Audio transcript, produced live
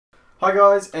Hi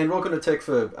guys, and welcome to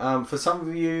TechFurb. For some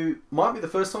of you, might be the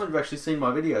first time you've actually seen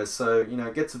my videos, so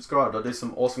get subscribed. I do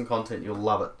some awesome content, you'll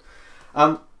love it.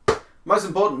 Most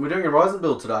important, we're doing a Ryzen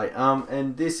build today,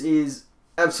 and this is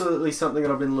absolutely something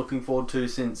that I've been looking forward to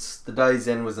since the day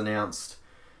Zen was announced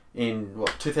in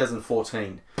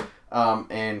 2014,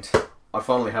 and I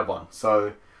finally have one.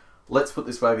 So let's put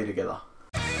this baby together.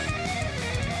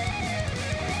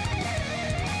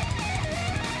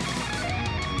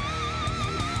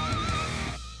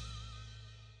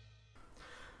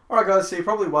 Alright guys, so you're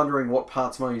probably wondering what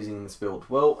parts am I using in this build.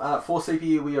 Well, for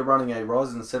CPU we are running a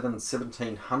Ryzen 7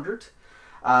 1700.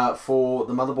 For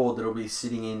the motherboard that it'll be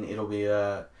sitting in, it'll be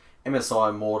a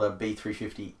MSI Mortar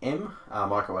B350M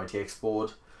micro ATX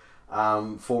board.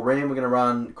 For RAM we're going to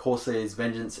run Corsair's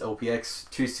Vengeance LPX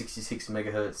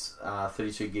 266MHz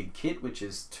 32GB kit, which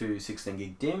is two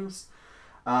 16GB DIMMs.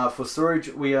 For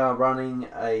storage we are running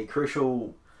a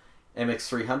Crucial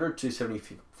MX300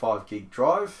 275GB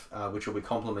drive, which will be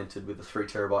complemented with a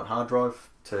 3TB hard drive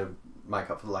to make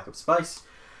up for the lack of space.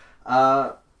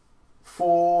 For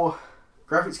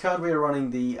graphics card we are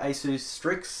running the Asus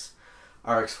Strix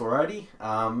RX 480.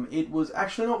 It was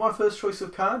actually not my first choice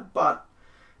of card, but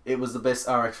it was the best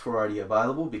RX 480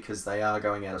 available because they are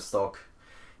going out of stock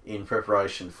in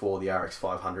preparation for the RX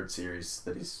 500 series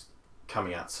that is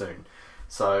coming out soon.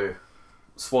 So,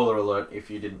 spoiler alert if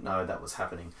you didn't know that was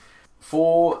happening.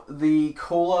 For the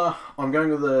cooler, I'm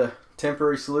going with a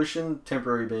temporary solution,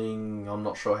 temporary being I'm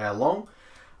not sure how long,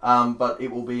 but it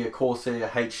will be a Corsair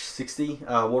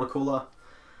H60 water cooler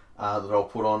that I'll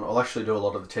put on. I'll actually do a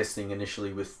lot of the testing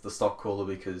initially with the stock cooler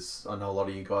because I know a lot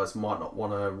of you guys might not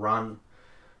want to run,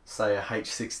 say, a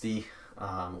H60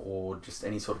 or just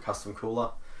any sort of custom cooler.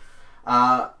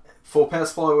 For power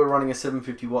supply, we're running a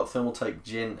 750 watt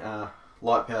Thermaltake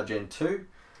Light Power Gen 2.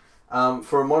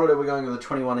 For a monitor, we're going with a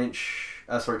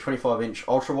 25-inch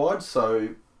ultra wide, so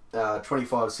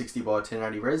 2560 by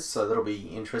 1080 res. So that'll be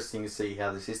interesting to see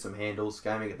how the system handles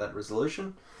gaming at that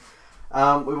resolution.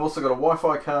 We've also got a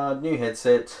Wi-Fi card, new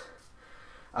headset.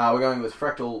 We're going with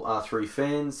Fractal R3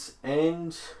 fans,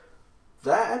 and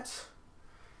that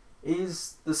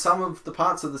is the sum of the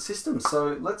parts of the system.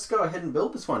 So let's go ahead and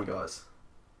build this one, guys.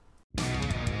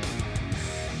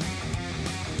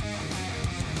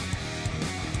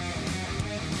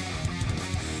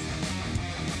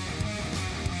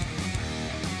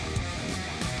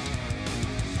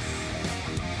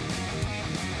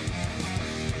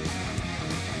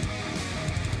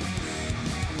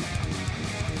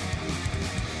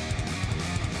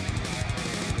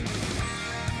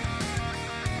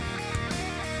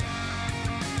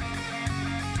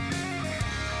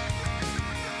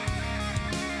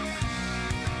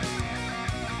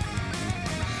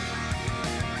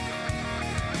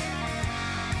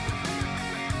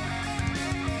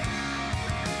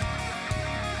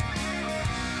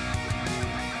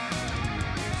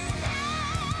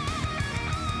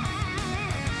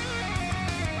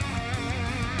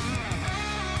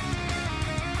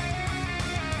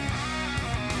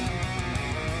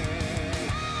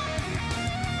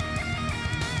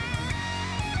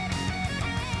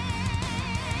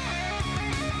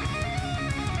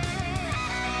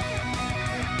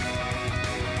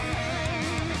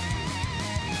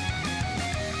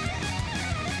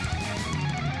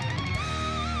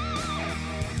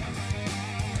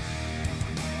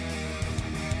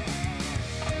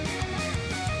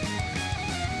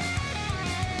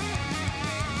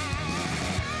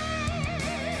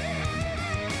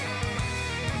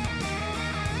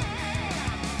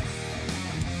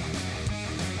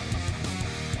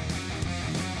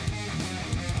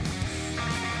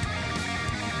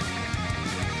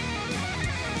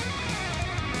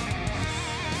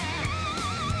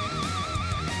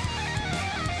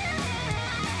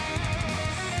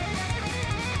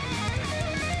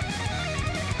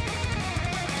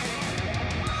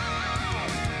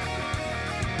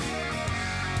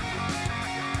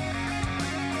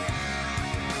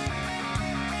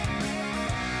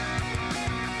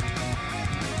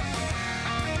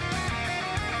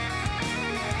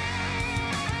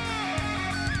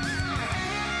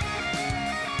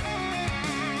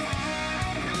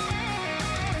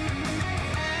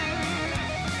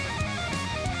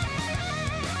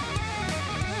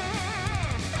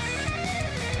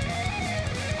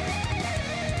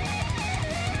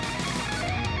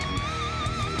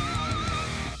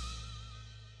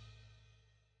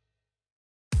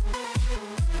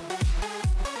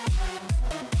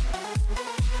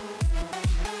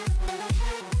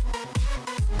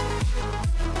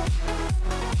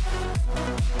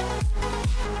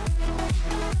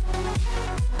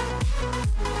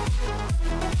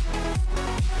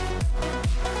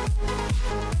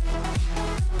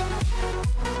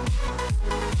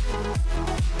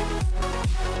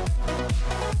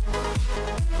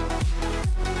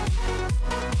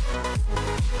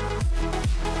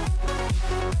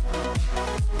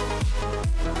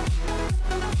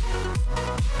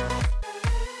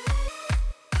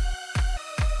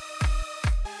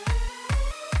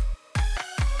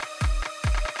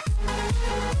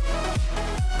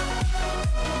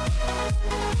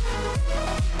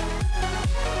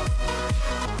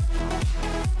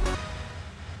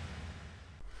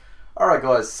 Alright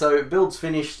guys, so build's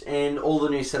finished and all the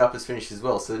new setup is finished as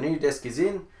well. So the new desk is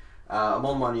in, I'm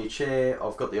on my new chair,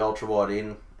 I've got the ultra wide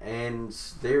in, and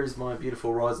there is my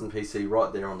beautiful Ryzen PC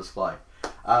right there on display.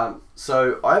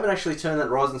 So I haven't actually turned that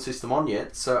Ryzen system on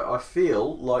yet, so I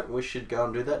feel like we should go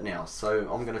and do that now.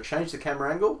 So I'm going to change the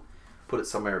camera angle, put it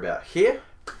somewhere about here,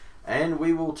 and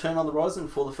we will turn on the Ryzen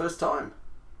for the first time.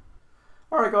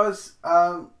 Alright guys,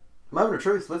 moment of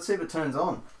truth, let's see if it turns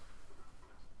on.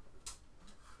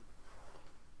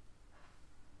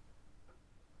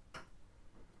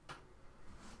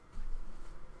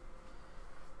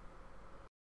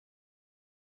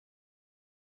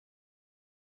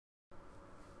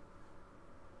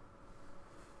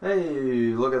 Hey,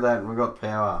 look at that, we've got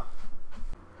power.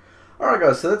 Alright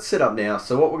guys, so that's set up now.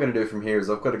 So what we're going to do from here is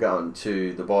I've got to go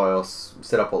into the BIOS,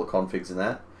 set up all the configs and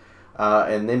that.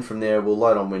 And then from there we'll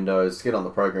load on Windows, get on the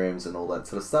programs and all that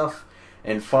sort of stuff.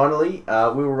 And finally,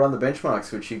 we will run the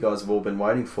benchmarks, which you guys have all been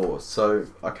waiting for. So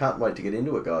I can't wait to get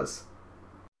into it, guys.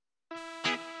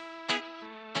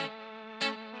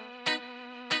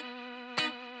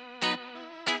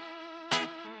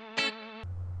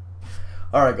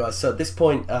 Alright guys, so at this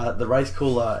point the race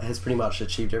cooler has pretty much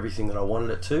achieved everything that I wanted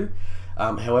it to.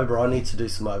 However, I need to do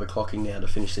some overclocking now to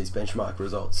finish these benchmark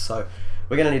results. So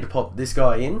we're going to need to pop this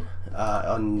guy in,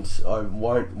 and I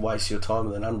won't waste your time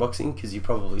with an unboxing because you've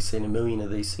probably seen a million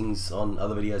of these things on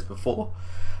other videos before.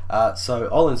 So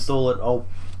I'll install it, I'll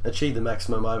achieve the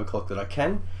maximum overclock that I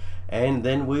can, and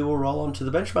then we will roll on to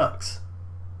the benchmarks.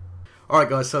 Alright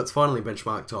guys, so it's finally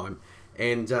benchmark time.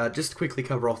 And just to quickly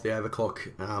cover off the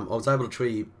overclock, I was able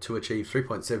to achieve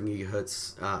 3.7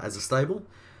 GHz as a stable,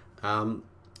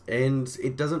 and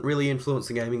it doesn't really influence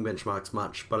the gaming benchmarks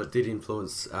much, but it did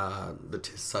influence the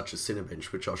tests such as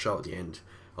Cinebench, which I'll show at the end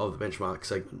of the benchmark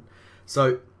segment.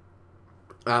 So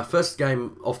first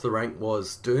game off the rank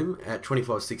was Doom at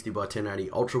 2560 by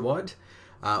 1080 ultra wide.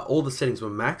 All the settings were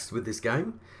maxed with this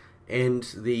game, and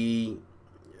the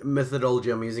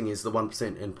methodology I'm using is the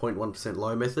 1% and 0.1%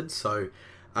 low method. So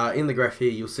in the graph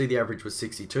here you'll see the average was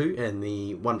 62 and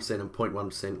the 1% and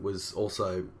 0.1% was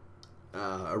also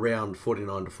around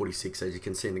 49 to 46, as you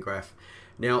can see in the graph.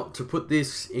 Now to put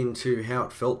this into how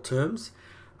it felt terms,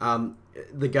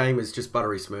 the game is just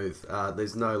buttery smooth.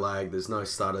 There's no lag, there's no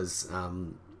stutters.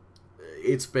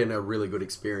 It's been a really good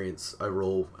experience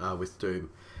overall with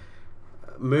Doom.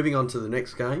 Moving on to the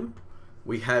next game,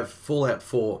 we have Fallout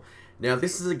 4. Now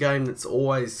this is a game that's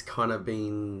always kind of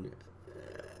been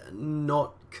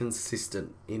not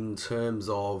consistent in terms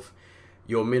of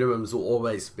your minimums will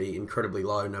always be incredibly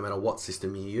low no matter what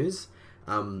system you use.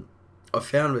 I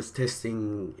found with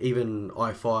testing even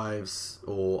i5s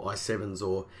or i7s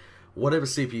or whatever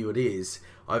CPU it is,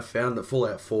 I've found that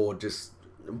Fallout 4 just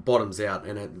bottoms out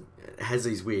and it has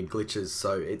these weird glitches,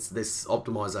 so there's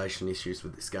optimization issues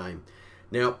with this game.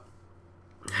 Now,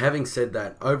 having said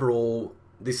that, overall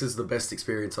this is the best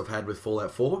experience I've had with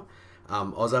Fallout 4. I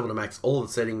was able to max all the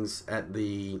settings at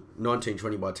the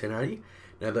 1920 by 1080.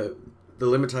 Now the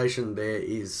limitation there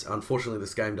is, unfortunately,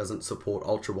 this game doesn't support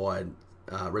ultra wide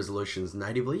resolutions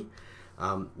natively.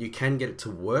 You can get it to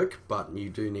work, but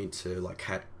you do need to like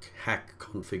hack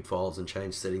config files and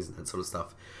change settings and that sort of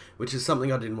stuff, which is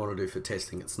something I didn't want to do for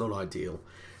testing. It's not ideal.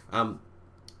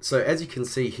 So as you can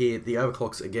see here, the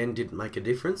overclocks again didn't make a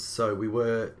difference. So we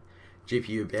were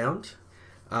GPU bound.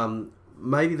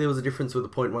 Maybe there was a difference with the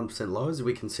 0.1% lows, as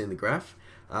we can see in the graph,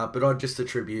 but I'd just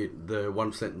attribute the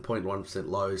 1% and 0.1%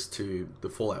 lows to the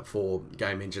Fallout 4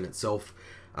 game engine itself.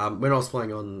 When I was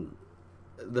playing on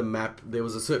the map, there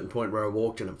was a certain point where I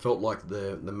walked and it felt like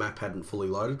the map hadn't fully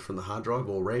loaded from the hard drive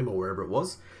or RAM or wherever it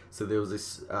was. So there was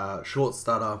this short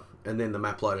stutter, and then the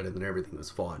map loaded and then everything was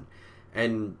fine.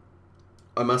 And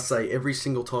I must say, every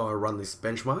single time I run this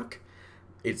benchmark,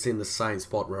 it's in the same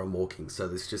spot where I'm walking. So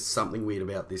there's just something weird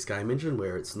about this game engine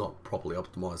where it's not properly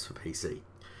optimized for PC.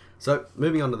 So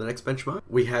moving on to the next benchmark,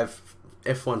 we have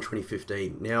F1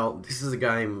 2015. Now this is a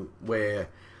game where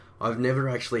I've never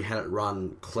actually had it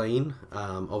run clean.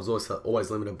 I was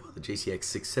always limited by the GTX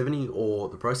 670 or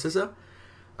the processor.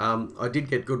 I did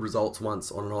get good results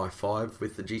once on an i5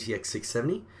 with the GTX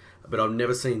 670, but I've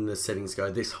never seen the settings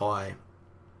go this high,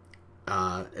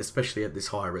 especially at this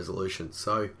high resolution.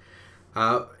 So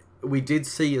we did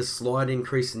see a slight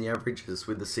increase in the averages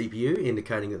with the CPU,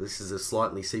 indicating that this is a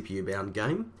slightly CPU bound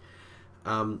game.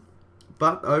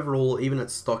 But overall, even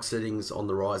at stock settings on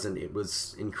the Ryzen, it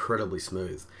was incredibly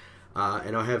smooth.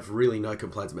 And I have really no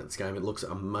complaints about this game. It looks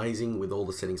amazing with all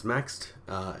the settings maxed,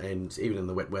 and even in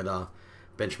the wet weather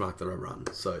benchmark that I run.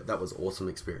 So that was an awesome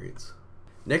experience.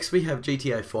 Next we have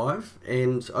GTA 5,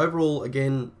 and overall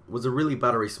again was a really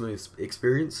buttery smooth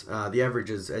experience. The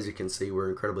averages, as you can see, were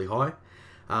incredibly high.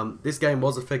 This game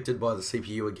was affected by the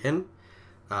CPU again,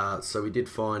 so we did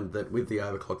find that with the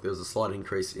overclock there was a slight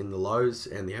increase in the lows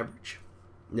and the average.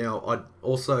 Now I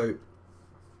will say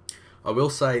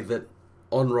that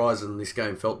on Ryzen this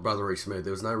game felt buttery smooth.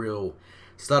 There was no real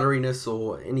stutteriness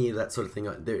or any of that sort of thing.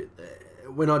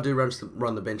 When I do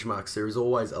run the benchmarks, there is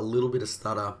always a little bit of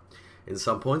stutter in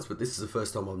some points, but this is the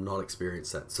first time I've not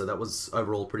experienced that, so that was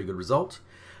overall a pretty good result.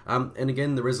 And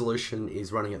again, the resolution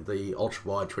is running at the ultra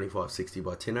wide 2560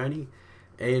 by 1080,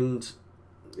 and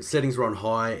settings were on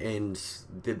high, and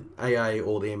the AA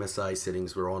or the MSA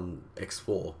settings were on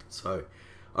X4, so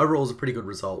overall is a pretty good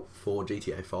result for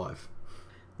GTA 5.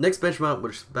 Next benchmark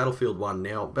was Battlefield 1.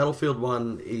 Now, Battlefield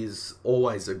 1 is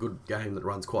always a good game that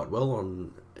runs quite well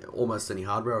on almost any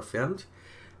hardware I've found.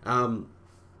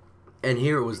 And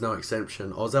here it was no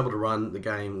exception. I was able to run the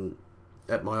game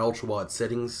at my ultra-wide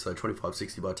settings, so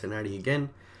 2560 by 1080 again,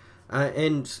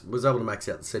 and was able to max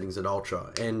out the settings at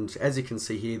ultra. And as you can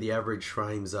see here, the average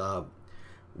frames are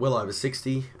well over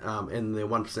 60, and the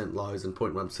 1% lows and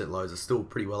 0.1% lows are still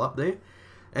pretty well up there.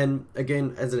 And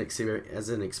again, as an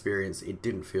experience, it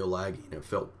didn't feel laggy, and it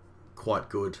felt quite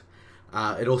good.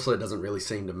 It also doesn't really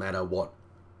seem to matter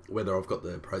whether I've got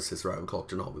the processor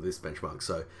overclocked or not with this benchmark,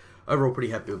 so overall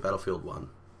pretty happy with Battlefield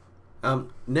 1.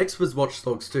 Next was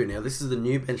Watchdogs 2. Now this is the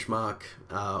new benchmark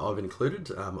I've included.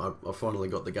 I finally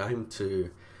got the game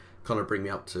to kind of bring me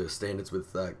up to standards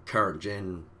with current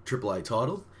gen AAA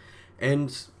title,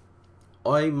 and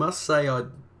I must say I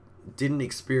didn't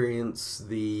experience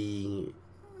the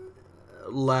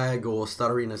lag or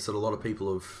stutteriness that a lot of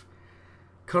people have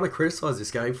kind of criticised this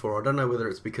game for. I don't know whether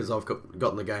it's because I've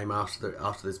gotten the game after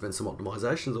there's been some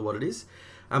optimizations or what it is.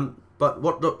 But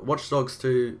Watchdogs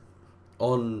 2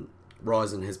 on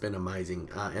Ryzen has been amazing,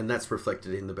 and that's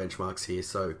reflected in the benchmarks here.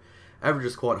 So average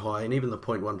is quite high, and even the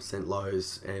 0.1%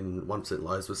 lows and 1%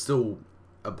 lows were still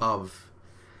above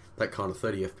that kind of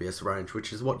 30 FPS range,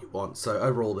 which is what you want. So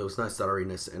overall there was no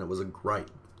stutteriness, and it was a great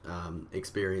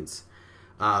experience.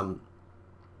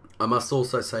 I must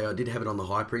also say I did have it on the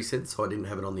high preset, so I didn't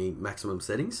have it on the maximum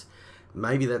settings.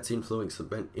 Maybe that's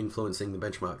influencing the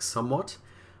benchmark somewhat.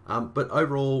 But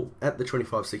overall, at the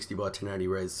 2560 by 1080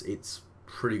 res, it's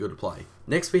pretty good to play.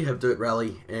 Next we have Dirt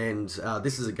Rally, and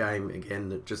this is a game, again,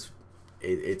 that just,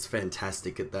 it's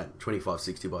fantastic at that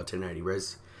 2560 by 1080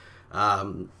 res.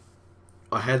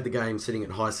 I had the game sitting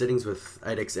at high settings with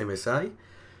 8x MSA,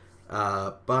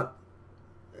 but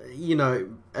you know,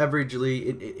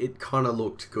 averagely it kind of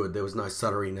looked good. There was no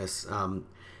stutteriness,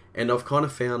 and I've kind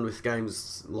of found with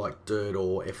games like Dirt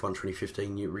or F1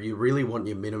 2015, you really want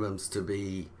your minimums to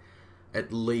be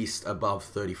at least above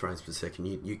 30 frames per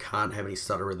second. You can't have any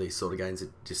stutter with these sort of games. It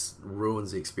just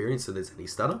ruins the experience if there's any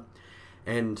stutter.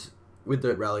 And with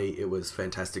Dirt Rally, it was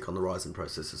fantastic on the Ryzen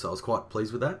processor, so I was quite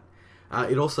pleased with that.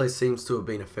 It also seems to have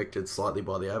been affected slightly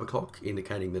by the overclock,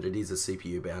 indicating that it is a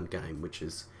CPU-bound game, which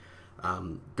is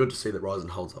good to see that Ryzen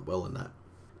holds up well in that.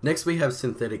 Next we have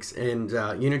Synthetics, and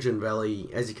Unigine Valley.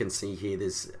 As you can see here,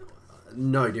 there's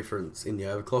no difference in the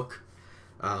overclock,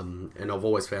 and I've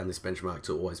always found this benchmark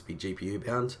to always be GPU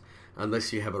bound.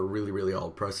 Unless you have a really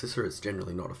old processor, it's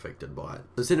generally not affected by it.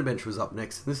 The Cinebench was up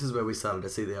next, and this is where we started to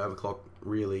see the overclock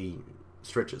really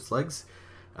stretch its legs.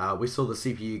 We saw the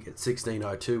CPU get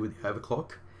 1602 with the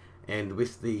overclock, and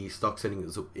with the stock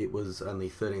settings it was only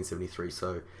 1373,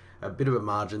 so a bit of a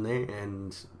margin there.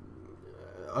 And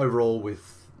overall,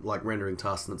 with like rendering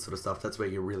tasks and that sort of stuff, that's where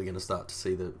you're really going to start to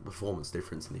see the performance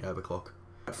difference in the overclock.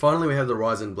 Finally, we have the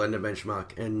Ryzen Blender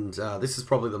benchmark, and this is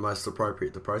probably the most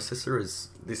appropriate to processor, as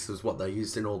this is what they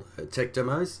used in all the tech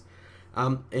demos.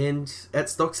 And at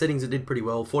stock settings it did pretty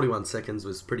well. 41 seconds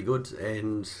was pretty good,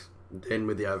 and then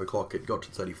with the overclock it got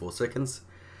to 34 seconds.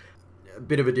 A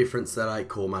bit of a difference that 8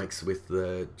 core makes with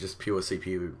the just pure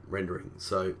CPU rendering.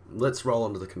 So let's roll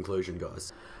on to the conclusion,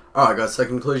 guys. Alright guys, so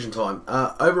conclusion time.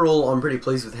 Overall, I'm pretty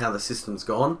pleased with how the system's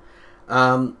gone.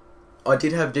 I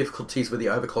did have difficulties with the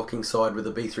overclocking side with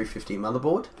the B350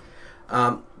 motherboard,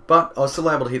 but I was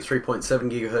still able to hit 3.7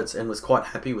 GHz and was quite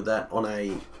happy with that on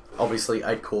a, obviously,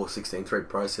 8 core 16 thread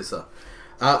processor.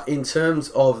 In terms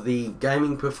of the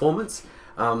gaming performance,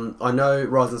 I know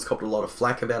Ryzen's copped a lot of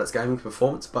flack about its gaming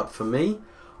performance, but for me,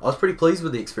 I was pretty pleased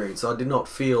with the experience. I did not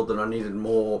feel that I needed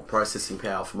more processing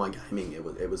power for my gaming.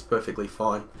 It was perfectly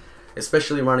fine,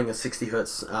 especially running a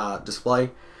 60Hz display.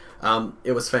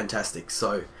 It was fantastic,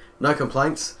 so no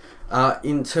complaints.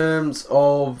 In terms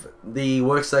of the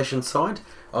workstation side,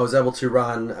 I was able to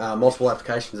run multiple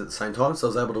applications at the same time, so I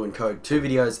was able to encode 2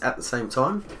 videos at the same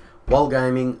time while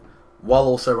gaming, while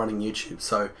also running YouTube.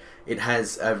 So it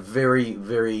has a very,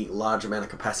 very large amount of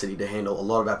capacity to handle a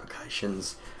lot of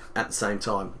applications at the same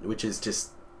time, which is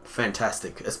just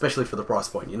fantastic, especially for the price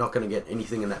point. You're not going to get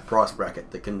anything in that price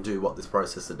bracket that can do what this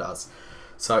processor does.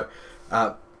 So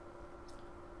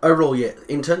overall, yeah,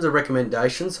 in terms of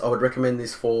recommendations, I would recommend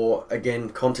this for, again,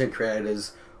 content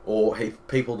creators or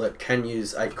people that can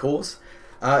use 8 cores.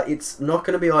 It's not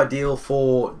going to be ideal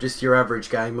for just your average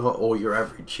gamer or your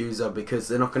average user, because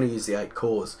they're not going to use the 8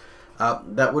 cores.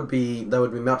 They would be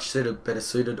much better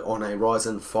suited on a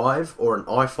Ryzen 5 or an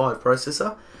i5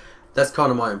 processor. That's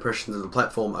kind of my impressions of the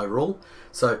platform overall.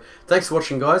 So thanks for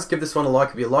watching, guys. Give this one a like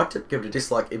if you liked it. Give it a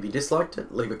dislike if you disliked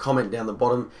it. Leave a comment down the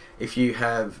bottom if you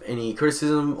have any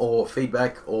criticism or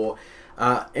feedback, or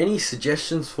any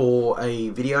suggestions for a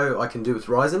video I can do with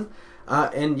Ryzen.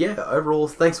 And yeah, overall,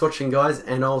 thanks for watching, guys,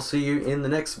 and I'll see you in the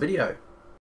next video.